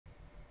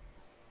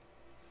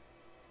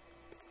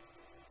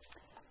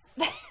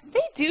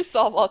do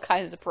solve all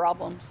kinds of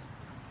problems.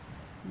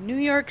 New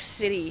York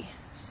City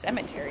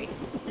Cemetery.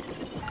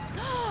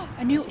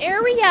 A new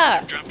area!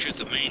 I've dropped you at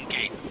the main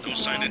gate. No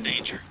sign of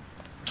danger.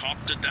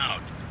 Talk to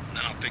Dowd, and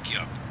then I'll pick you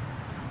up.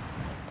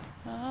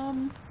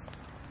 I'm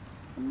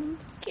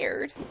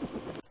scared.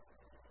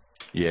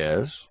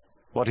 Yes?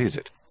 What is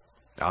it?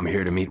 I'm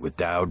here to meet with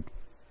Dowd.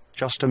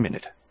 Just a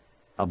minute.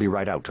 I'll be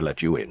right out to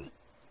let you in.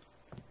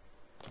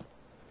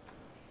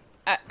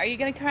 Are you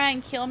gonna try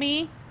and kill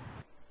me?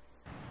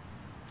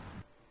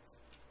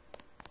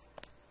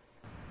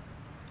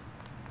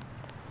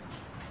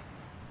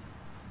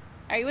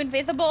 Are you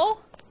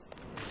invisible?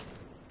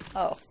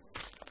 Oh.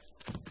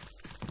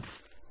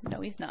 No,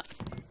 he's not.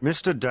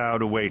 Mr.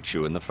 Dowd awaits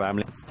you in the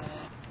family...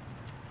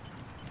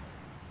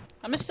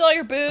 I'm gonna steal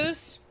your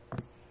booze.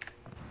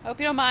 Hope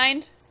you don't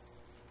mind.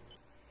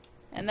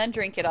 And then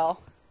drink it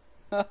all.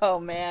 Oh,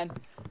 man.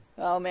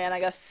 Oh, man,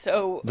 I got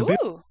so...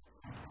 Ooh!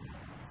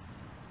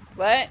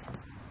 What?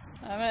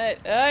 I'm gonna...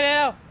 Oh,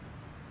 no!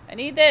 I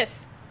need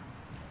this!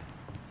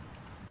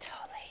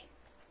 Totally.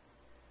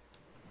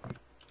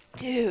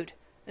 Dude,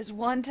 there's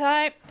one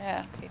time...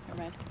 Yeah, okay,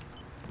 never mind.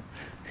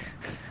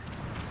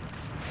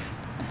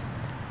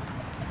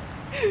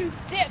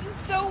 Damn, I'm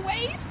so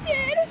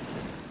wasted!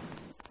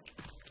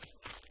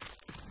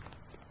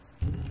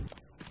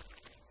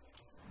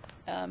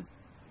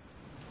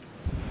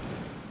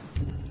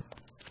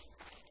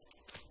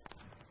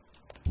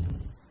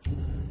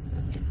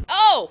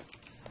 Oh!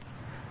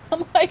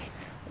 I'm like,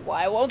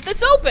 why won't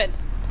this open?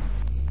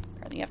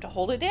 Apparently you have to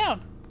hold it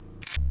down.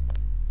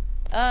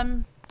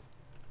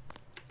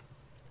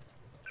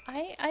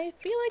 I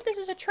feel like this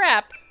is a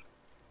trap.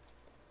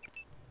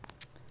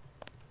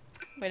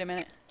 Wait a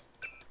minute.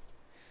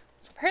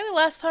 So apparently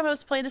last time I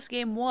was playing this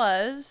game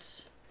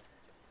was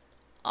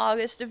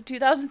August of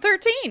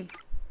 2013.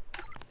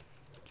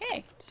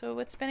 Okay, so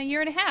it's been a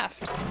year and a half.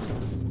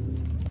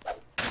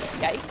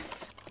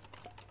 Yikes.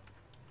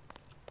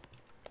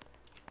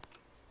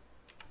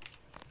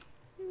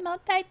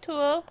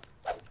 Multi-tool.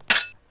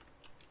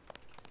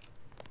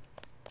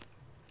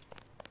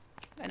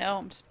 I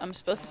know, I'm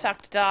supposed to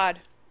talk to Dodd,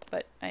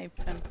 but I'm...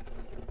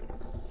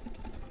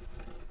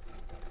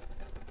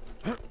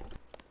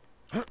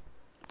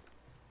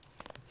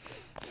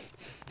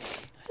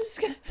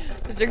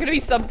 Is there gonna be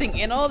something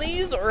in all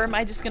these, or am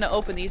I just gonna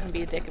open these and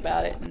be a dick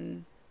about it?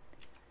 And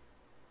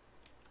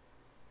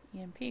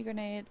EMP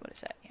grenade, what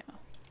is that? Ammo.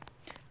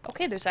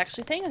 Okay, there's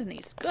actually things in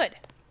these. Good.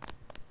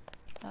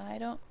 I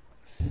don't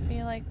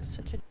feel like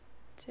such a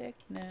dick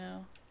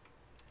now.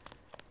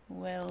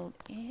 Well,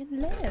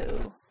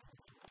 hello.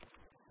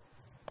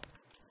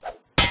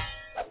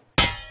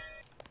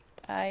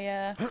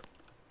 I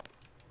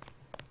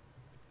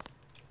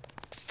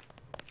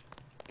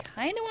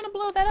kind of want to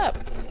blow that up.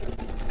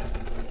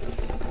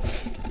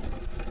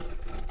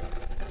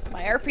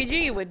 My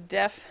RPG would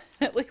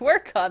definitely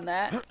work on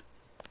that.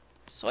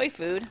 Soy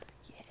food.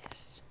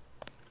 Yes.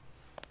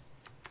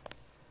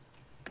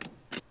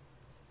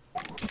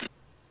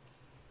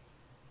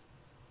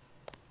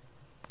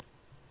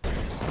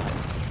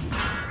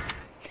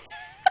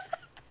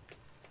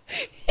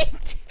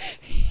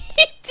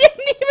 He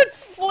didn't even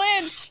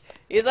flinch.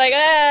 He's like,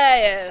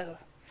 ah,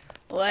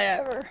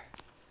 whatever.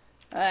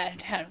 I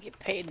don't get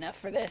paid enough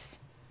for this.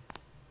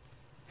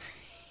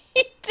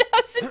 He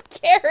doesn't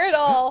care at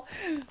all.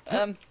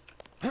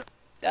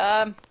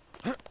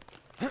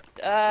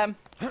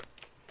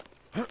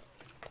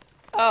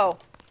 Oh.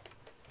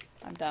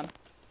 I'm dumb.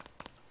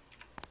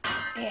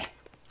 Yeah.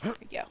 Here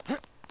we go.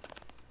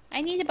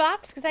 I need a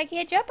box because I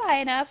can't jump high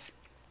enough.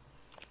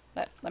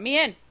 Let me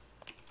in.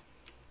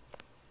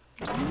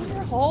 In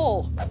your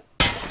hole.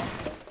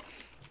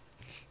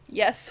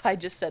 Yes, I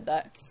just said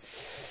that.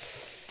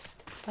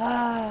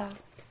 Ah.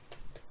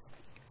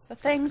 The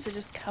things that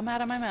just come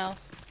out of my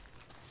mouth.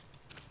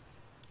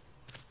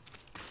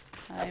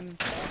 I'm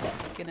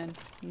gonna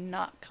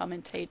not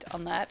commentate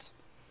on that.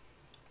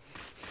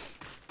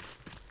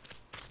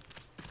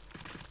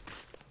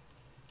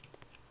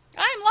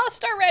 I'm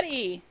lost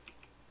already!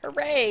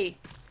 Hooray!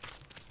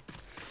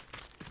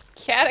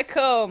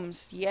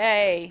 Catacombs!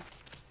 Yay!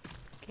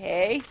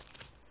 Okay.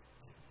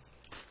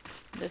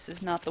 This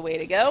is not the way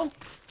to go.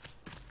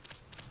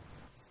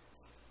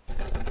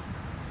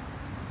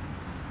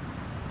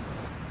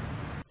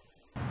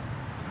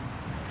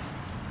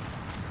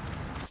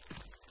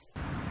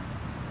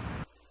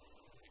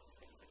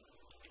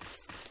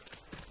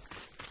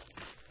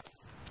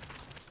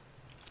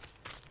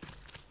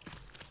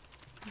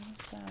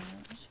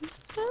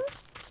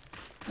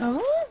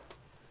 Oh?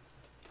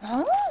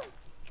 Oh?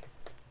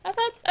 I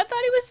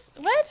thought he was...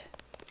 What?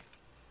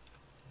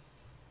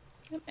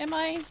 Am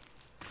I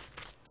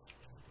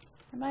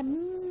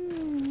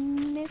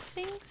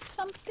missing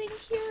something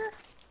here?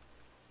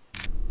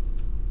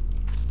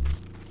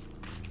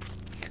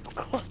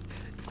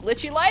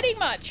 Glitchy lighting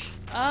much?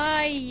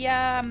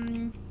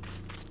 I'm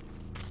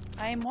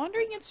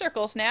wandering in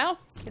circles now.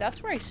 Okay,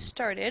 that's where I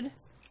started.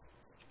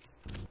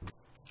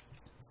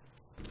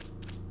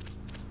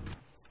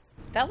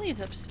 That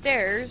leads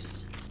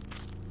upstairs.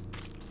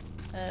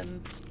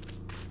 Um...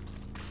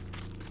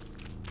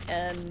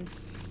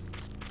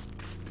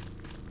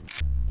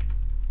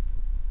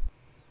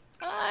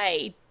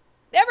 I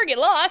never get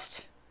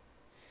lost.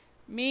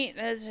 Meat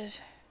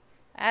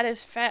at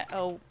his fat.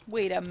 Oh,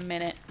 wait a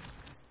minute.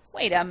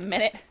 Wait a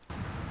minute.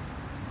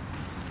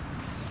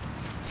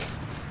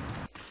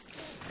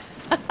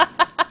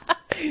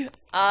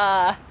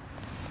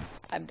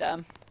 I'm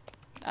dumb.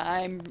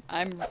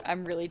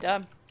 I'm really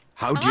dumb.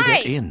 How'd you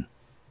get in?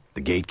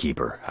 The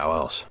gatekeeper. How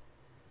else?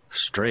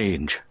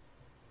 Strange.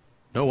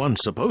 No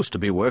one's supposed to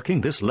be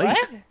working this late.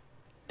 What?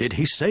 Did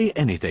he say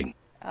anything?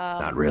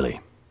 Not really.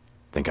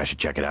 Think I should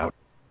check it out?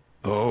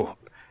 Oh,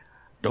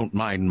 don't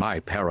mind my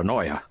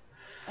paranoia.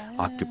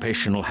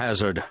 Occupational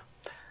hazard.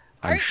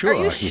 I'm sure are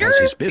you he sure? has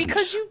his business.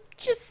 Because you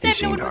just said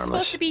no one was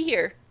harmless. supposed to be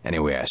here.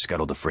 Anyway, I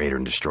scuttled the freighter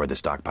and destroyed the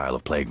stockpile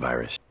of plague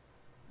virus.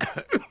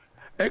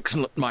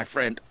 Excellent, my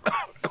friend.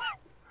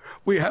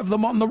 We have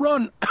them on the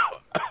run.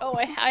 Oh,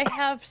 I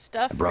have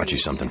stuff. I brought you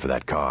something for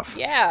that cough.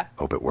 Yeah.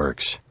 Hope it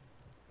works.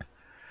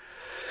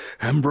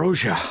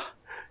 Ambrosia,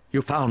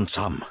 you found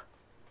some.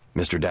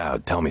 Mr.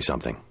 Dowd, tell me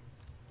something.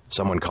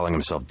 Someone calling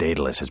himself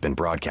Daedalus has been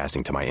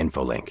broadcasting to my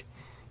infolink.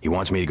 He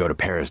wants me to go to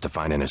Paris to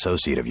find an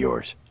associate of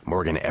yours,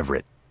 Morgan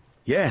Everett.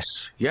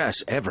 Yes,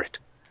 Everett.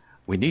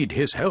 We need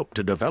his help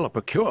to develop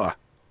a cure.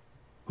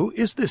 Who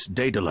is this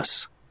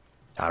Daedalus?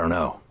 I don't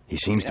know. He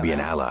seems to be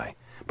an ally.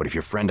 But if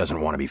your friend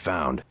doesn't want to be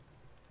found...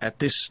 At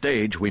this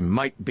stage, we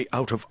might be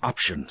out of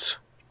options.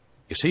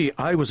 You see,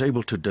 I was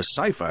able to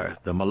decipher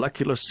the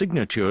molecular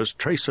signatures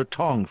Tracer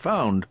Tong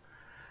found.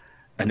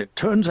 And it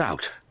turns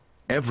out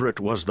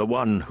Everett was the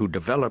one who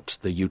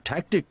developed the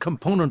eutactic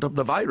component of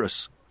the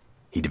virus.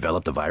 He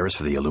developed the virus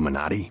for the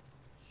Illuminati?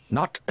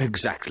 Not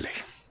exactly.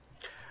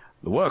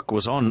 The work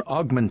was on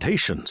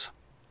augmentations.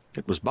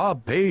 It was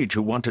Bob Page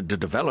who wanted to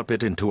develop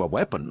it into a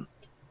weapon.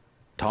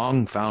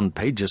 Tong found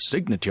Page's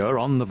signature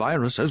on the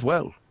virus as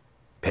well.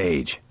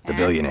 Page, the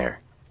billionaire.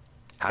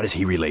 How does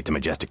he relate to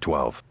Majestic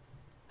 12?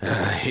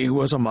 He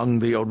was among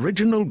the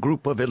original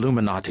group of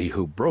Illuminati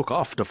who broke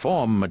off to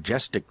form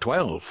Majestic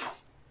 12.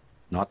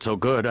 Not so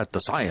good at the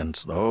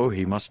science, though.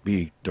 He must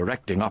be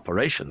directing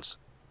operations.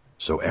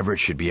 So Everett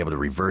should be able to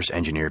reverse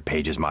engineer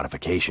Page's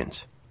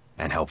modifications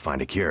and help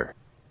find a cure.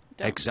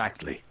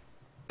 Exactly.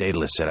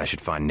 Daedalus said I should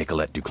find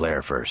Nicolette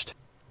Duclair first.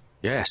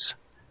 Yes.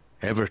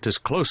 Everett is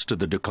close to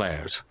the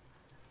Duclairs.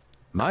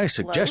 My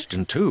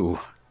suggestion, too.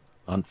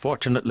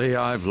 Unfortunately,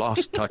 I've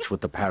lost touch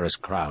with the Paris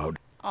crowd.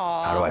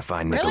 Aww, how do I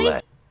find really?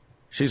 Nicolette?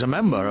 She's a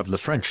member of the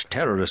French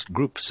terrorist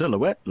group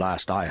Silhouette,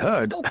 last I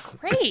heard. Oh,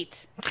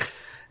 great.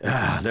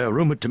 They're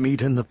rumored to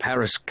meet in the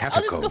Paris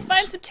catacombs. I'll just go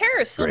find some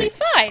terrorists. It'll be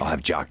Great. fine. I'll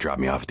have Jock drop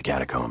me off at the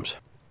catacombs.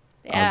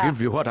 Yeah. I'll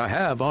give you what I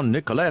have on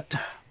Nicolette.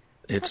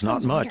 It's That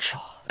not sounds much.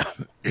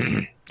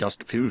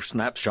 Just a few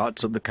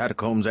snapshots of the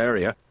catacombs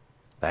area.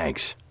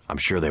 Thanks. I'm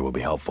sure they will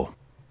be helpful.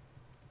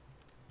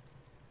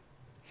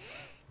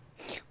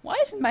 Why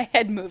isn't my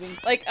head moving?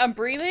 Like, I'm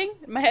breathing,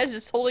 my head's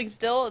just holding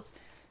still. It's...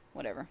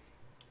 whatever.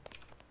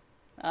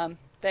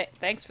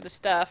 Thanks for the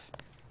stuff.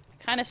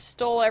 I kind of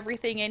stole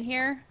everything in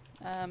here.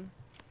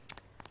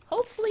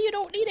 Hopefully you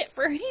don't need it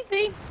for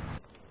anything.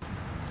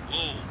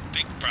 Whoa,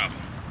 big problem.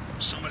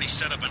 Somebody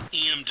set up an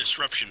EM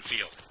disruption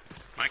field.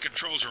 My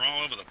controls are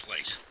all over the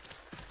place.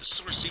 The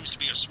source seems to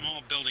be a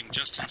small building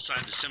just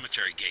inside the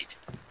cemetery gate.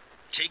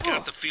 Take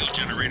out the field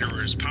generator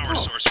or his power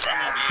source or I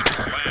won't be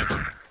able to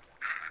land.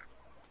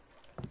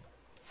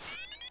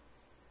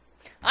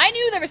 I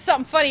knew there was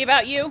something funny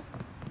about you.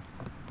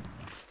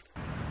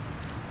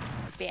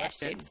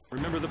 Bastard.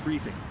 Remember the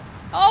briefing.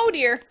 Oh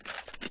dear.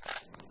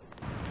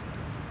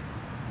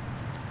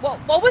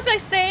 What was I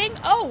saying?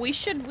 Oh, we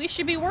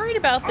should be worried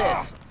about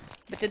this.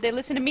 But did they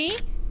listen to me?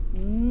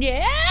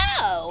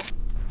 No.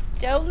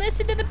 Don't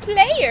listen to the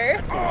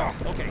player.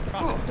 Okay,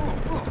 drop it.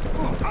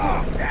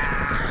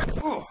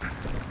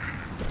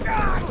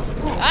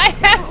 I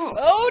have.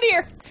 Oh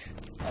dear.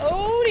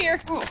 Oh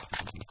dear.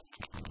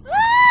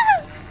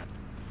 Ah!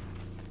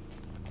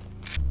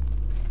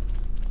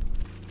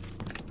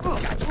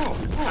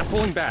 I'm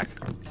pulling back.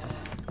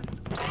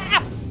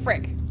 Ah,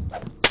 frick.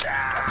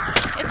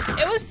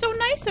 It was so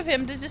nice of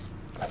him to just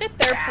sit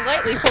there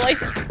politely while I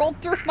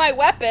scrolled through my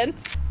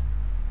weapons.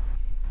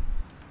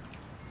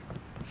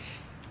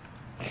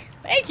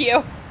 Thank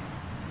you.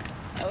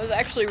 That was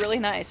actually really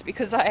nice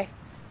because I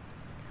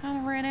kind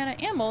of ran out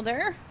of ammo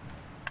there.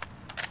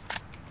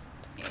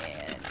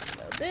 And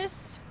load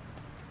this.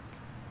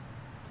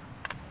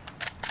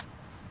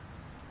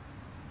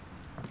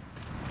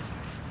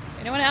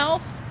 Anyone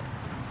else?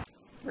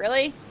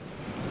 Really?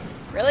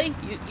 Really?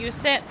 You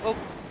sent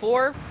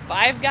 4,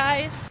 5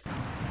 guys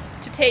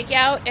to take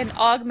out an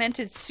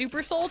augmented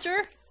super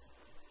soldier?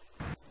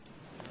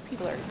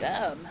 People are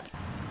dumb.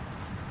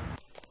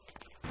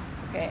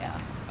 Okay,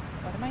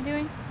 what am I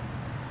doing?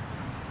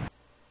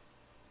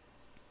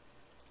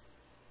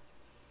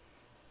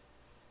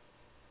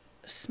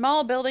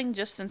 Small building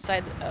just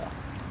inside the... oh.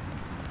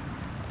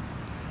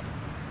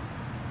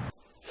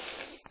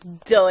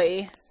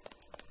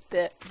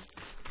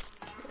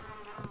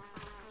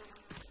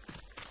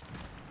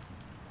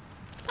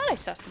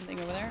 thought I saw something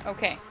over there.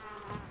 Okay.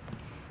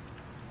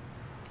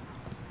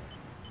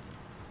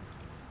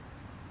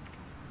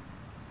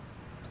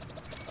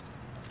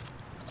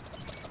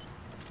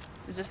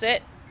 Is this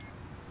it?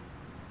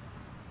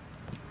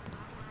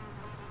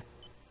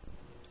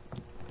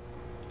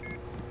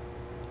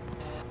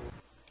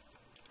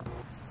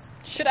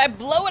 Should I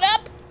blow it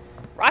up?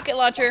 Rocket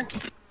launcher.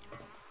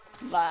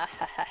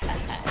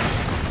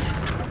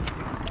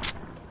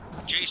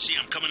 JC,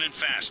 I'm coming in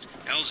fast.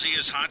 LZ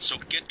is hot, so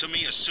get to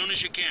me as soon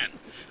as you can.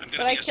 I'm But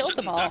gonna I be a killed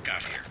sitting them all. duck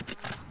out here.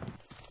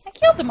 I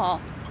killed them all.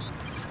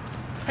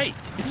 Hey,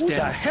 it's Who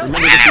dead. the hell-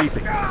 Remember the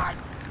briefing.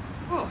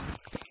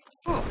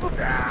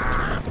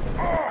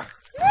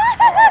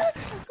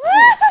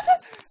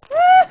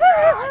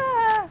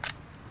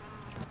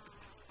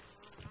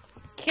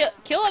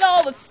 Kill it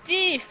all with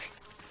Steve.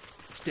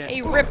 It's dead.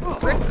 Hey, Rip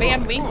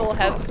Van Winkle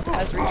has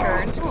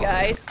returned,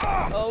 guys.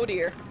 Oh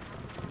dear.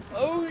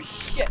 Oh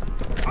shit.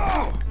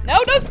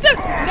 No, don't stop.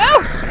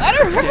 No, I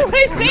don't remember what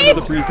I Remember saved.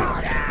 the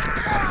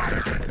briefing.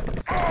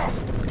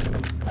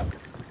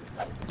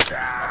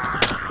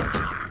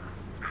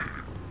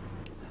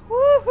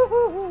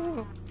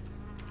 Woo-hoo-hoo.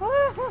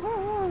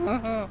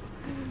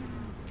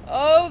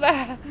 Oh,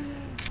 that.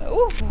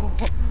 Ooh.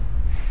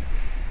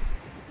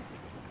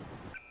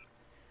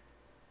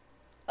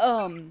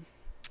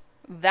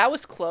 That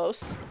was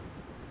close.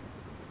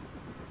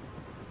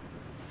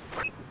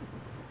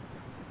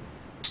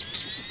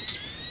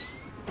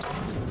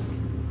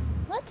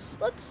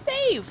 Let's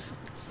save.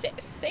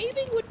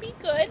 Saving would be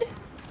good.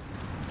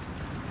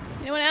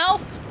 Anyone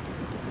else?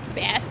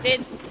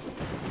 Bastards.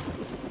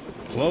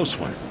 Close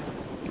one.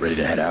 Ready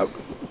to head out?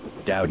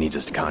 Dowd needs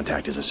us to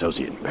contact his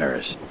associate in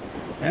Paris.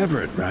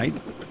 Everett, right?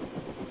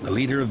 The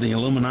leader of the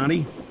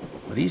Illuminati?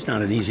 But he's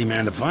not an easy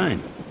man to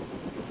find.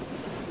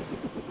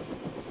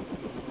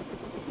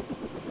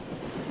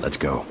 Let's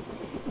go.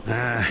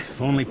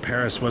 If only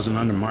Paris wasn't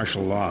under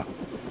martial law.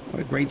 What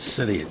a great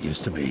city it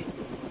used to be.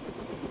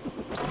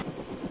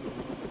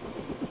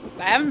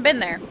 I haven't been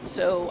there,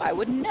 so I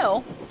wouldn't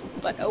know.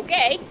 But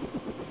okay.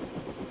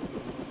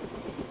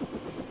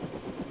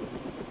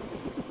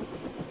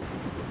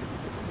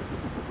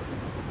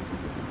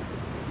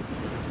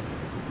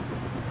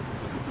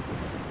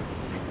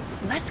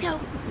 Let's go.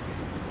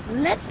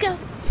 Let's go.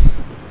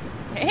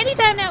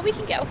 Anytime now, we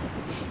can go.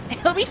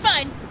 It'll be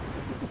fine.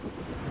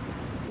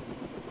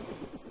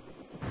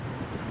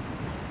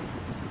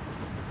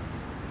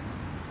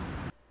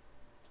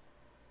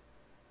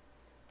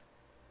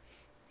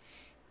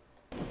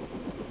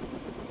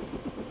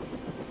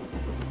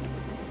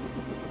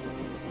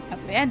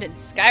 Abandoned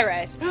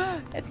skyrise.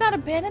 It's not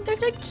abandoned.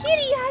 There's a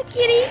kitty. Hi,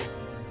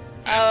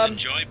 kitty.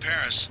 Enjoy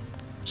Paris.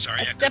 Sorry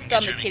I I stepped couldn't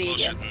on get the you kitty any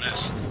closer again. than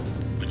this.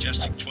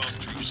 Majestic 12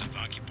 troops have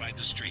occupied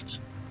the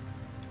streets.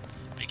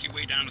 Make your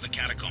way down to the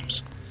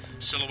catacombs.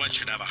 Silhouette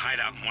should have a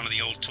hideout in one of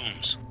the old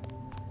tombs.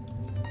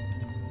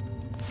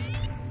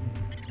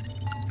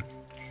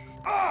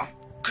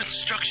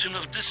 Construction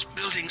of this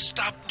building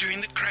stopped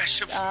during the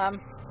crash of...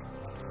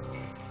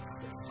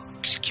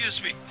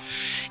 Excuse me.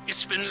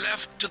 It's been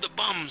left to the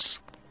bums.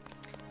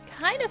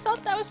 Kinda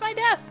thought that was my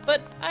death,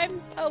 but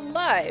I'm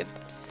alive,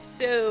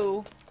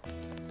 so...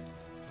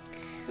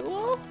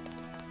 Cool.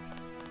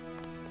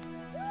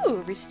 Ooh,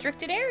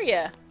 restricted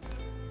area.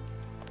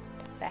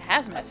 The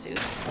hazmat suit.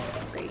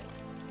 Great.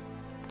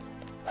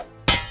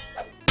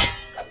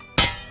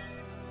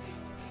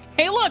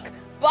 Hey look!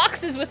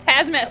 Boxes with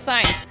hazmat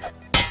signs!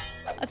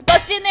 Let's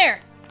bust in there!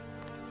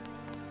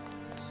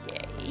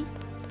 Okay.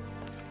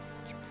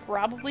 Should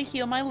probably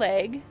heal my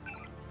leg.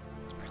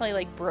 It's probably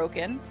like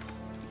broken.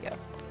 There you go.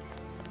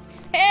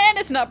 And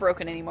it's not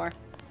broken anymore.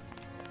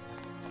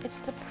 It's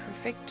the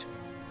perfect,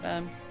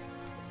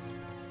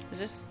 is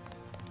this?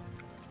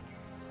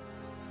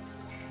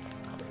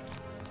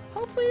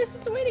 Hopefully this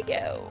is the way to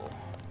go.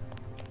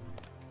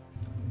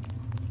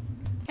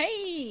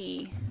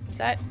 Hey! Is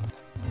that?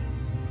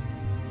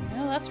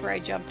 No, that's where I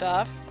jumped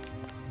off.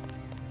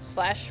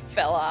 Slash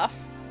fell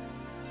off.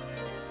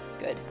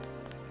 Good.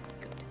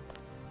 Good.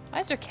 Why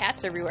is there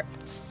cats everywhere?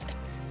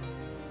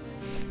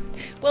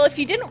 Well, if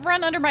you didn't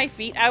run under my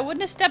feet, I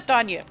wouldn't have stepped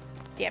on you.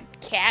 Damn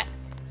cat.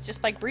 It's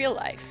just like real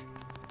life.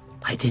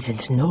 I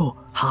didn't know.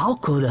 How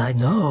could I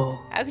know?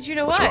 How could you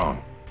know What's what?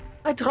 wrong?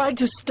 I tried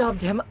to stop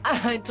them.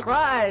 I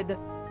tried.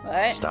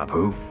 What? Stop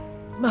who?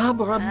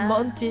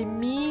 Monte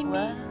Mimi.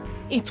 What?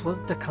 It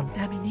was the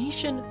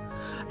contamination.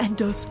 And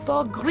those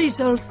 4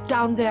 grizzles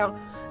down there.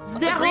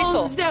 a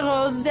grizzle?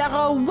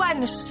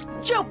 0001.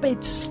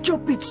 Stupid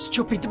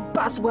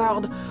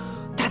password.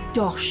 That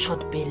door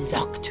should be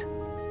locked.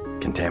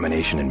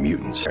 Contamination and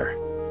mutants, sir.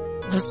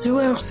 The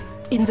sewers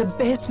in the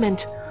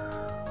basement.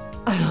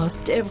 I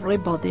lost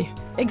everybody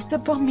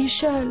except for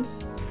Michel.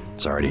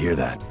 Sorry to hear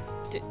that.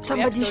 Do we have to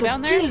Somebody go should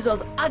down there? kill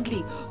those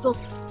ugly, those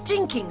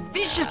stinking,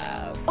 vicious...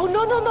 Oh,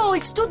 no,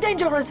 it's too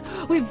dangerous.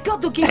 We've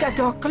got to keep that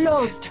door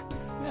closed.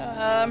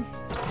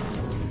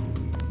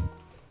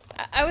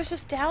 I was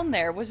just down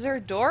there. Was there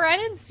a door? I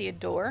didn't see a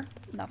door.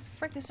 What the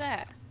frick is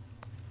that?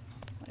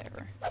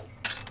 Whatever.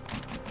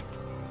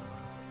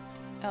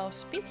 Oh,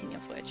 speaking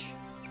of which,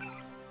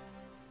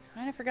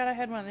 kind of forgot I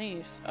had one of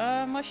these.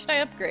 What should I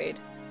upgrade?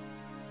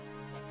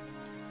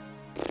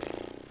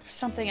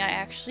 Something I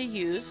actually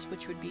use,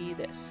 which would be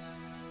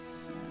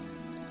this.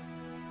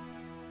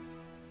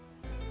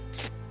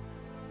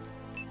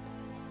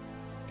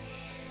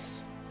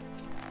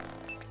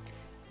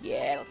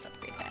 Yeah, let's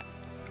upgrade that.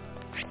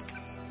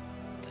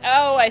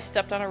 Oh, I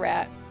stepped on a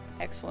rat.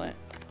 Excellent.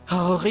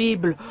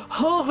 Horrible,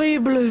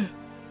 horrible. I'm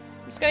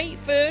just gonna eat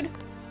food,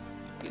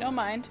 if you don't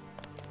mind.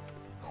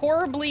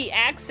 Horribly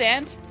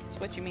accent, is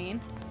what you mean.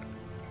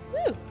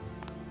 Woo!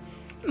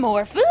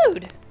 More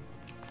food!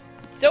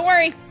 Don't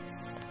worry.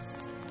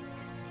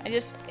 I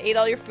just ate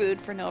all your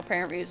food for no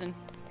apparent reason.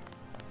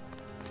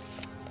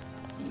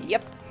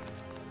 Yep.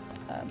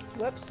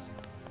 Whoops.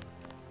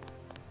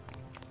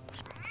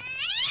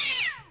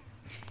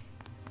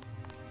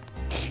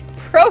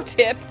 Pro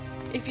tip,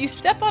 if you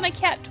step on a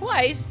cat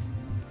twice,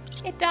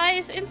 it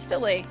dies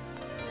instantly.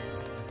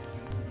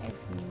 I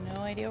have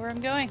no idea where I'm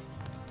going.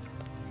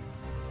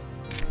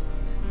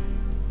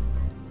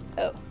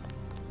 Oh.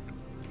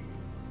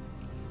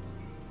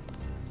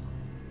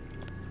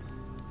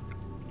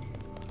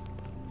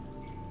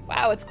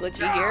 Wow, it's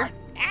glitchy here.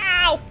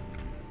 Ow!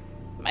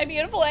 My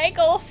beautiful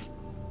ankles!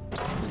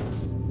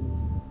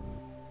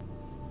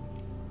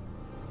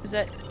 Is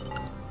that...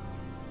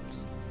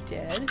 It's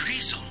dead?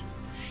 Greasel.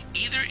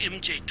 Either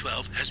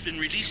MJ-12 has been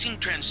releasing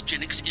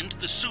transgenics into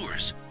the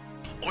sewers,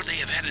 or they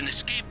have had an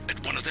escape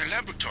at one of their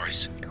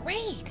laboratories.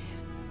 Great!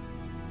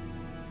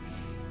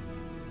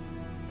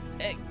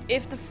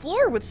 If the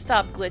floor would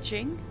stop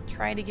glitching,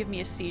 trying to give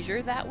me a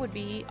seizure, that would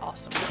be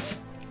awesome.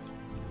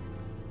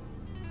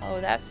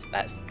 Oh, this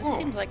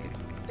seems like...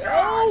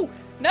 Oh!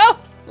 No!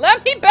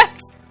 Let me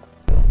back!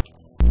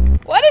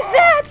 What is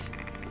that?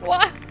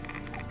 What?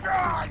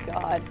 Oh,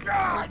 God.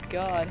 Oh,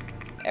 God.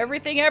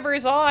 Everything ever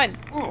is on.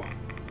 Cool.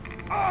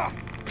 Let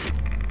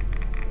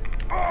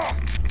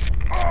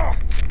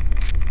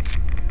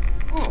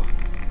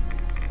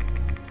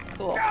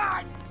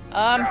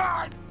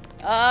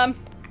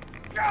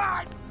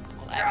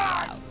me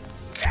out.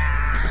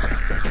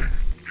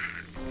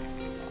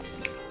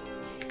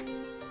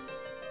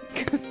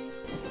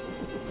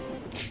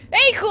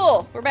 Hey,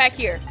 cool! We're back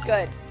here.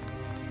 Good.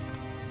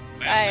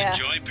 Well,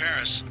 enjoy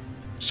Paris.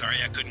 Sorry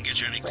I couldn't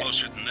get you any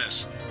closer than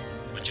this.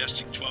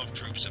 Majestic 12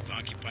 troops have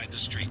occupied the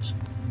streets.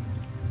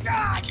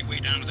 Make your way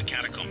down to the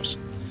catacombs.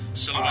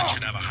 Silhouette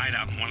should have a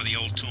hideout in one of the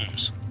old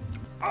tombs.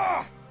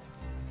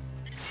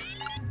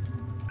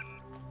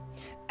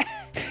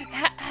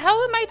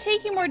 How am I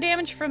taking more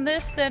damage from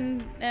this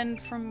than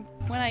from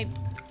when I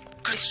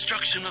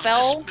Construction of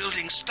fell? this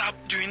building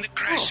stopped during the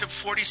crash of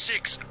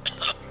 46.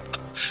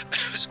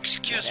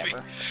 Excuse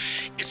Whatever. me.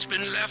 It's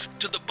been left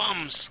to the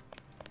bums.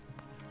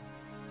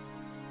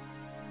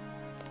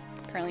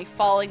 Apparently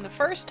falling the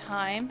first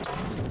time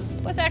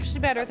was actually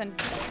better than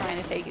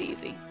trying to take it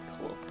easy.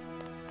 Cool.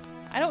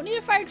 I don't need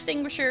a fire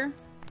extinguisher,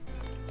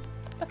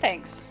 but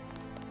thanks.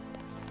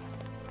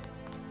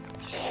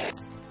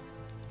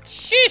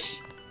 Shush!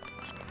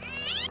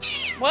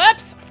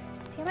 Whoops!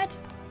 Damn it.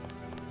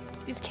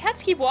 These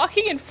cats keep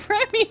walking in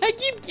front of me and I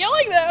keep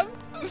killing them!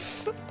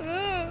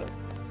 Ugh.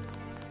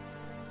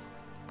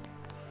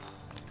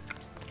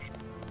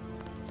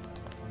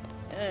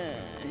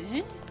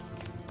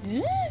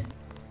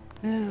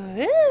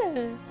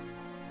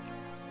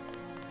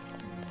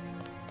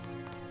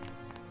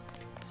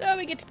 So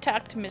we get to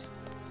talk to Miss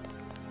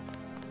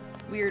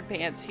Weird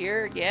Pants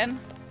here again.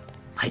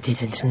 I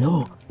didn't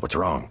know. What's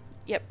wrong?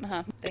 Yep,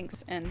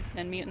 thanks. And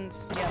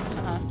mutants.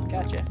 Yep,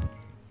 gotcha.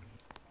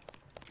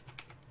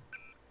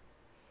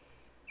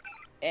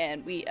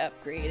 And we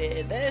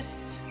upgraded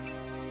this.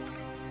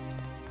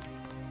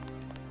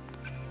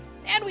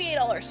 And we ate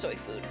all our soy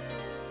food.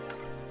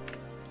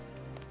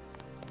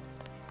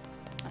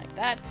 Like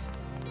that.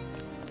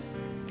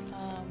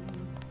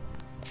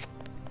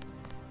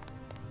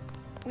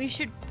 We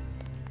should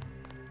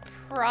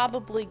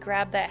probably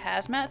grab that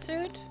hazmat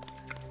suit.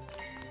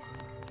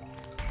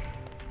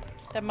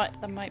 That might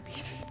be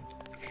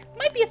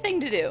might be a thing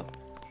to do.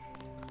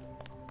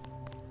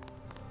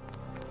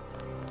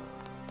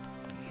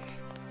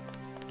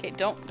 Okay,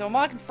 don't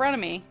walk in front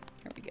of me.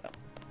 Here we go.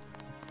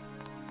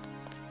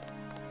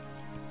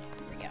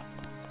 Here we go.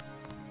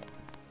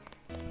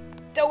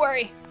 Don't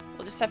worry.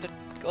 We'll just have to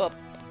go up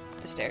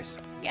the stairs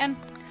again.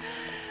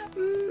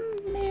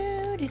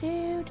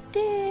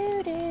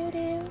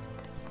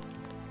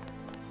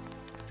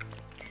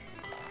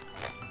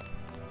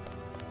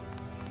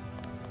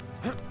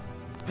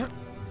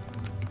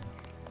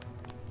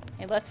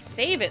 Hey, let's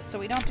save it so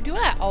we don't have to do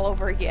that all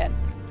over again.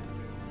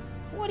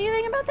 What do you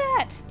think about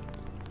that?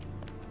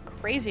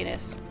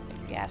 Craziness,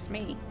 if you ask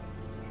me.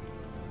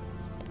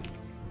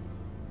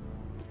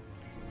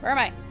 Where am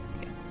I?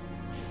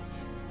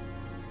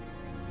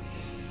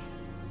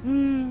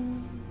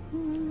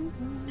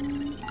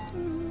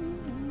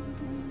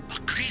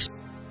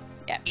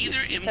 Yeah,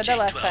 Either said that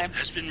last time. MJ-12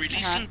 has been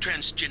releasing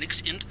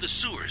transgenics into the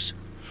sewers,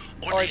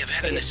 or they have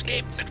had an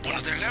escape at one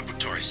of their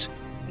laboratories.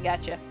 I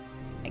gotcha.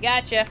 I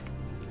gotcha.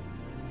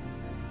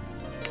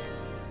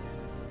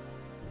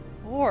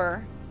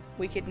 Or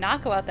we could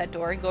not go out that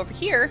door and go over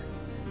here.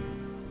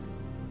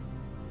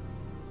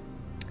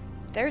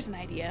 There's an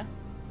idea.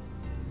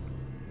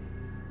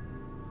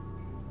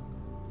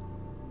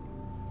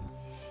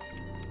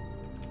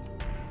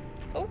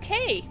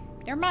 Okay,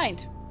 never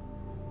mind.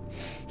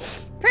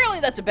 Apparently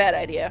that's a bad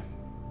idea.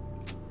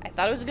 I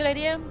thought it was a good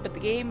idea, but the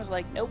game was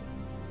like, nope.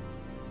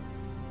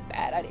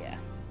 Bad idea.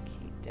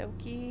 Okie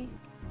dokie.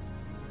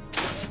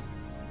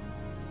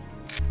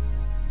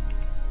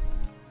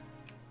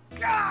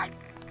 God!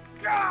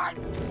 God!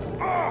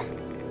 Oh!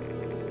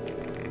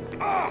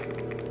 Oh!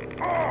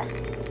 Oh!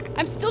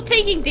 I'm still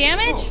taking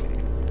damage?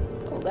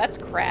 Oh, that's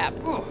crap.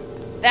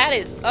 That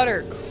is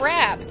utter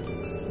crap.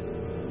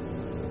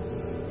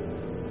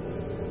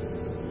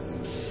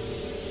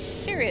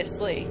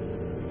 Seriously.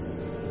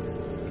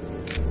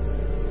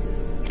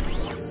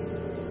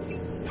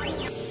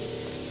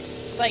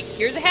 Like,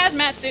 here's a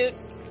hazmat suit.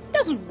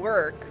 Doesn't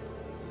work.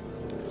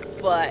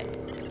 But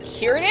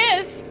here it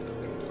is.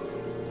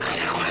 I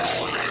now have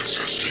full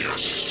access to your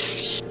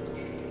systems.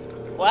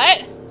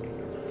 What?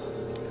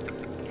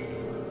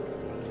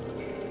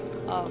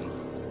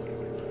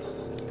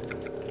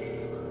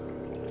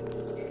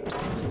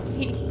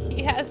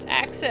 He has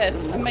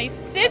access to my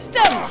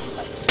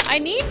systems. I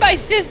need my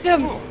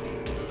systems.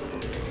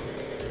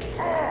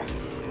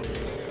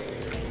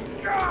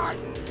 God!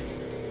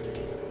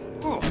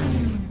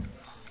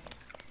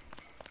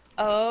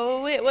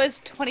 Oh, it was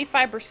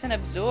 25%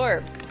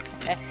 absorb.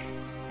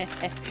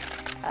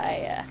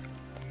 I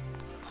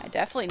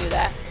definitely knew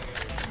that.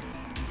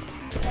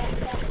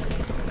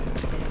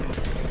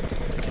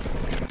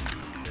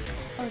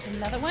 Oh, there's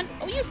another one?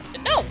 Oh, you...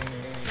 No!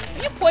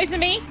 You poison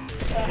me!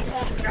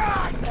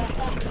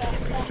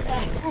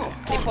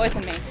 They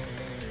poisoned me.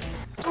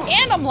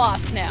 And I'm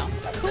lost now.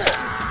 Cool.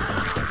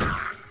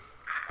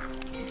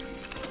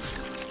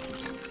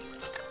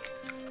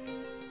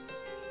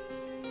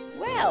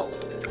 Well.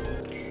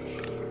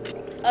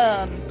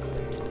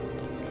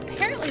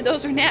 Apparently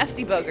those are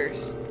nasty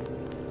buggers.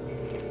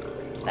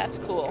 That's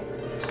cool.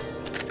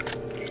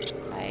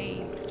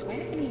 I don't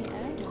have any...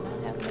 I do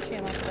not have much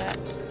ammo for that.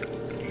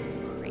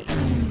 Great.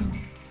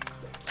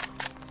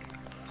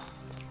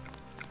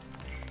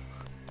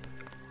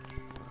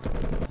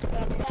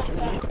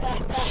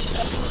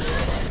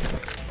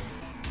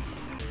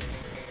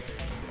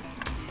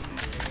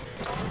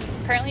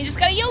 Apparently you just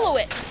gotta YOLO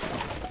it!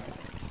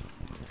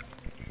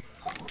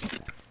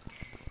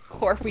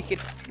 Or we could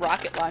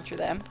rocket launcher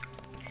them.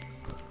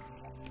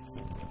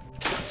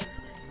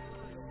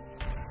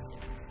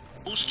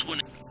 Goes to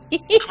an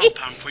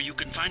compound where you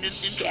can find an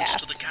entrance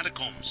to the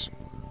catacombs.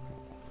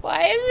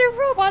 Why is there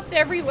robots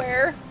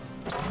everywhere?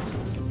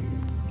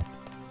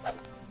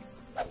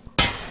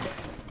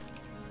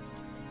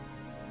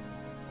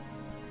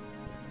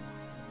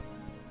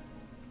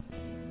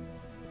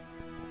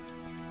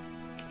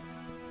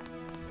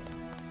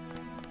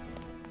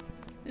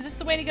 Is this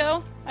the way to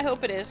go? I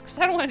hope it is, because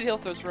I don't want to deal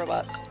with those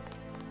robots.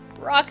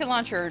 Rocket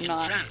launcher or In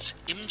not. France,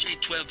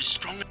 MJ-12 is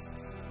strong.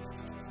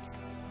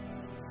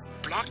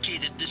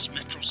 Blockaded this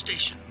metro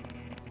station.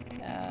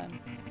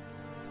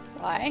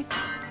 Why?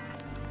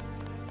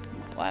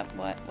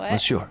 What?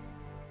 Monsieur,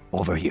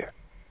 over here.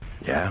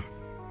 Yeah?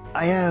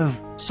 I have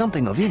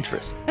something of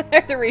interest.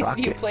 They're the reason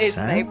you Rockets, play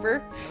huh?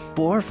 Sniper.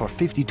 4 for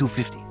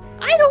 52.50.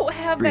 I don't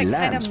have Three that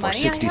kind lamps of for money.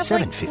 I have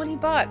like 67.50.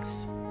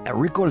 $20. A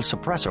recoil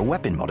suppressor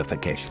weapon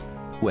modification.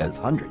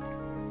 1,200.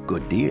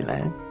 Good deal,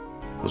 eh?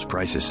 Those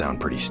prices sound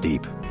pretty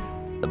steep.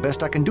 The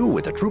best I can do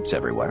with the troops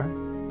everywhere.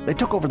 They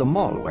took over the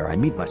mall where I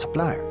meet my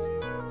suppliers.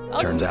 I'll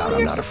just Turns go out to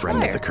I'm your not a friend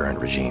of supplier. the current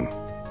regime.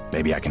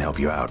 Maybe I can help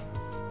you out.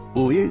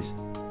 Who is?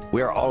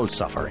 We are all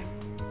suffering.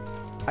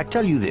 I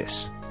tell you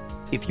this.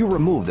 If you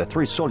remove the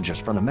 3 soldiers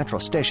from the metro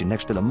station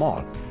next to the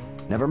mall,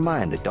 never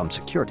mind the dumb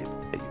security,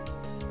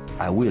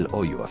 I will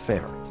owe you a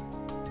favor.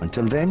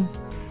 Until then,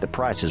 the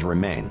prices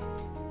remain.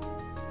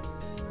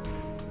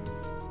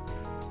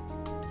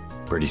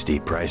 Pretty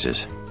steep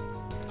prices.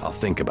 I'll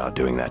think about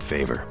doing that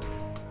favor.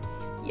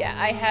 Yeah,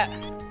 I have...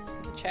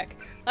 Check.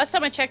 Last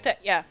time I checked it,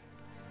 yeah.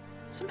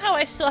 Somehow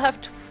I still have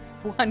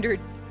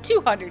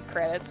 200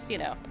 credits, you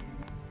know.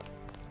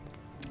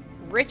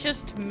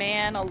 Richest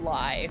man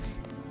alive.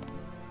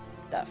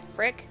 The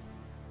frick?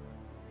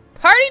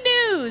 Party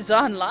news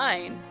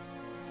online.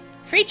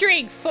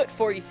 Featuring Foot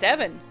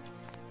 47,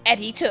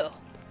 Edito,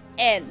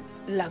 and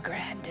La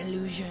Grande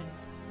Illusion.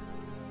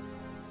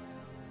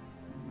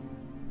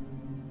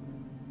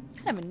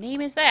 What kind of a name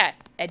is that?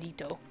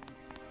 Edito.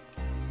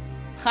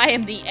 I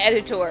am the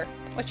editor.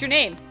 What's your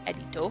name?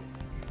 Edito.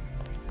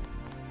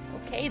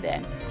 Okay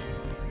then.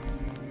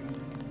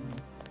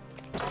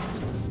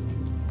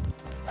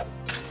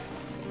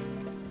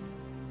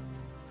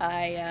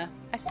 I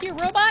see a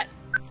robot.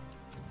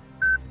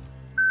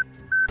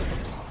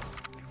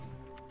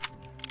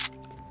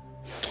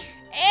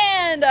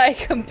 And I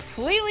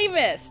completely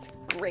missed.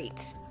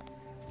 Great.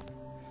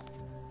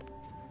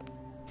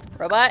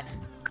 Robot.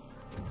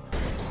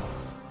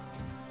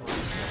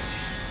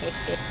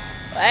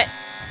 What?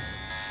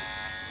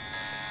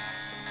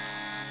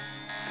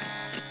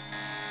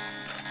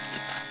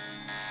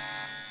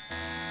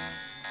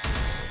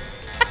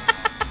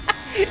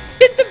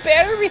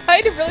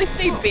 trying to really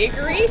say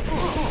bakery?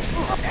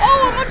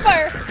 Oh, I'm on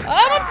fire!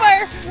 I'm on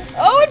fire!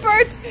 Oh, it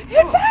burns!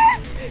 It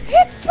burns!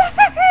 It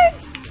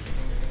burns!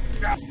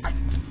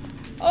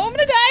 Oh, I'm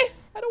gonna die!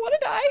 I don't want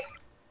to die.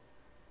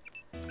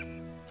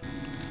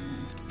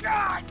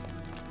 God!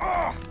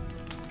 Oh!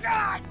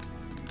 God!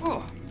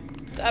 Oh!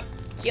 Stop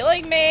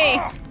killing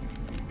me!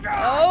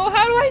 Oh,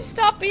 how do I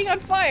stop being on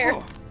fire?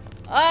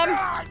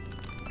 God!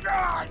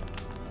 God!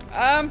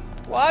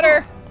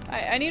 Water.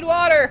 I need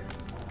water.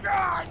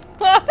 God!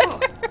 Water!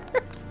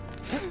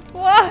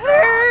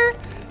 Water!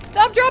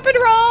 Stop, drop, and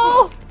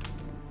roll!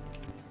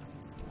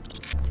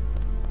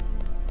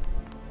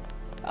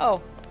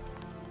 Oh.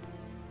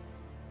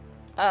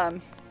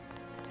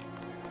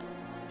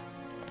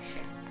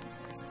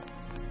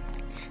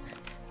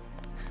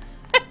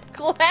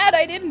 Glad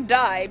I didn't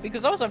die,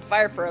 because I was on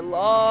fire for a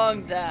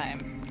long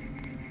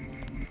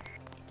time.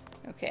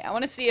 Okay, I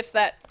want to see if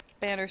that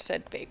banner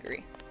said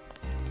bakery.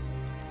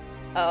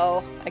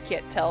 Oh, I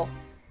can't tell.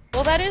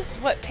 Well, that is,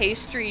 what,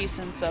 pastries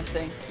and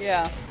something.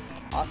 Yeah.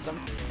 Awesome.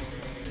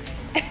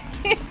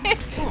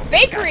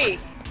 Bakery!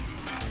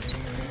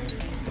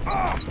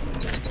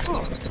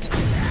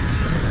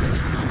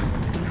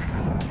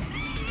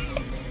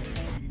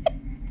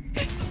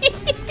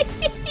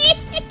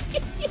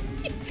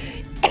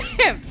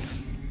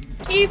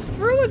 He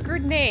threw a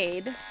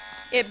grenade,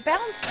 it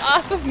bounced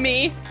off of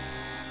me,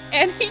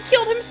 and he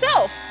killed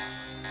himself.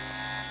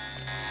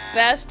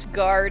 Best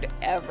guard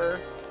ever.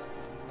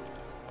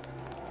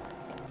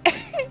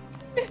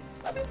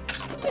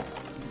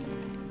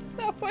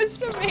 That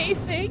was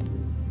amazing.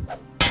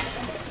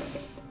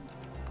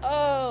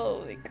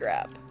 Holy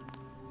crap.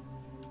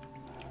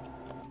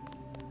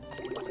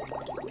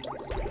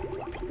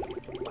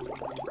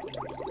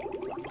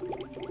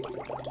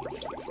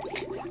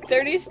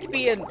 There needs to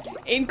be an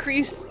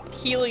increased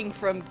healing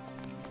from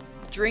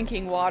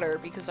drinking water,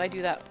 because I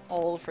do that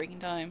all the freaking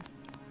time.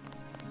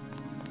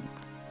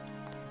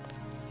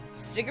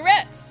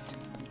 Cigarettes!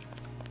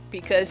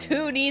 Because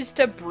who needs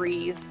to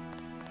breathe?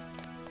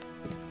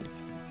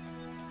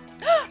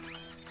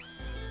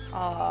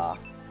 Aw,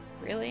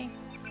 really?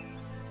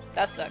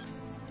 That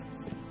sucks.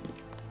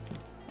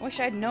 I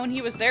wish I'd known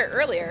he was there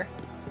earlier.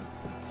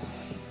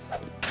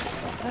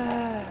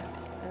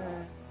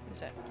 What's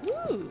that?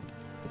 Ooh!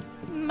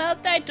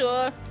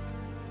 Multi-tool!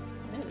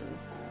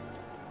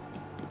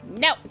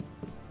 No!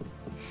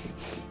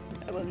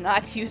 I will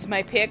not use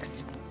my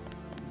picks,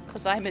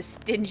 because I'm a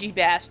stingy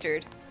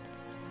bastard.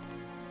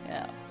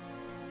 No.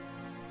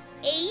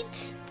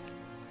 8?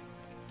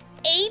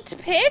 8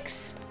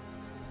 picks?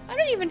 I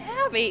don't even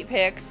have 8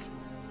 picks.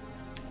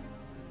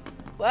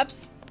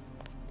 Whoops.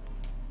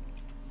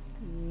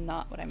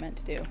 Not what I meant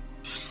to do.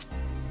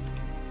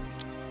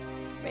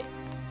 Wait.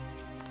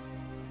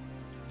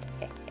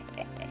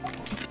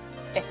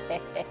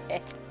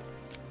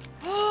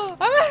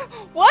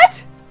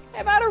 What?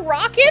 I'm out of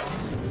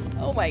rockets?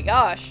 Oh my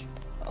gosh.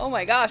 Oh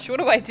my gosh, what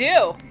do I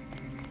do?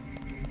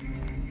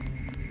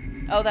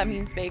 Oh, that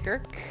means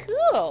Baker.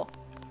 Cool.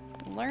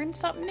 Learn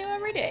something new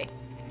every day.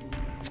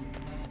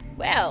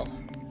 Well.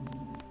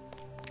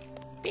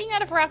 Being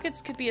out of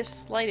rockets could be a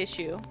slight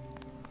issue.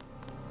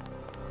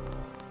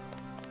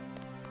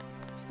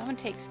 So that one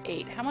takes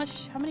 8. How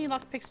many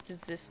lockpicks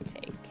does this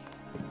take?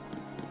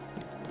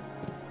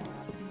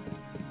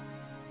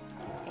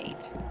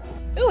 8.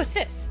 Ooh,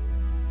 assist!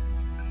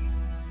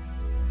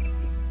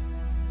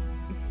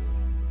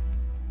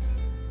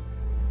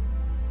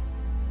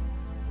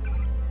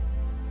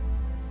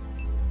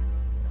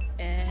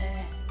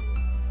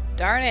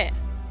 Darn it.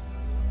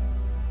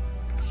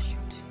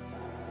 Shoot.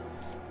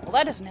 Well,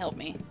 that doesn't help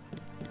me.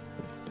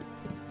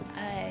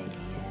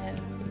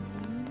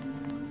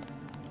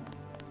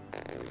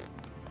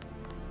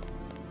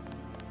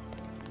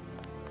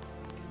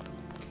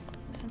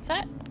 Since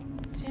that...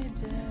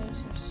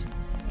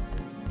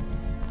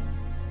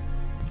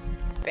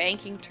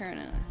 Banking turn.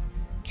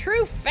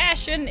 True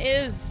fashion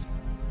is...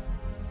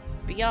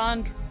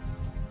 beyond...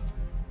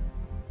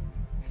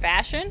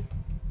 fashion?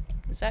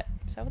 Is that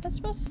what that's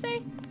supposed to say?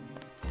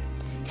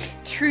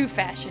 True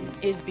fashion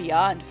is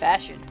beyond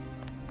fashion.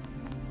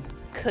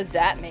 'Cause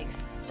that makes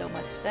so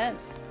much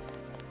sense.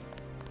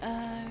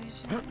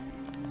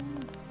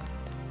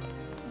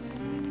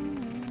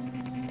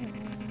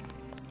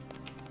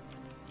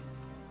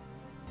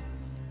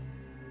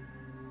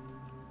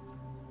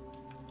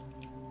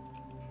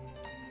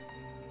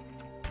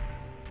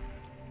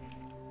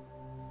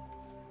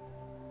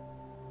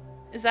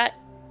 Is that...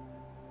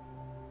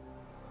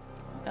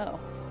 oh.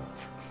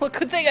 Well,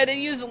 good thing I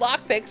didn't use the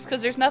lockpicks,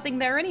 because there's nothing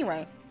there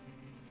anyway.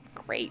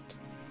 Great.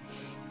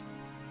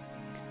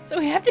 So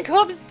we have to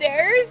go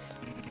upstairs?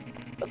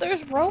 But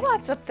there's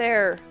robots up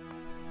there.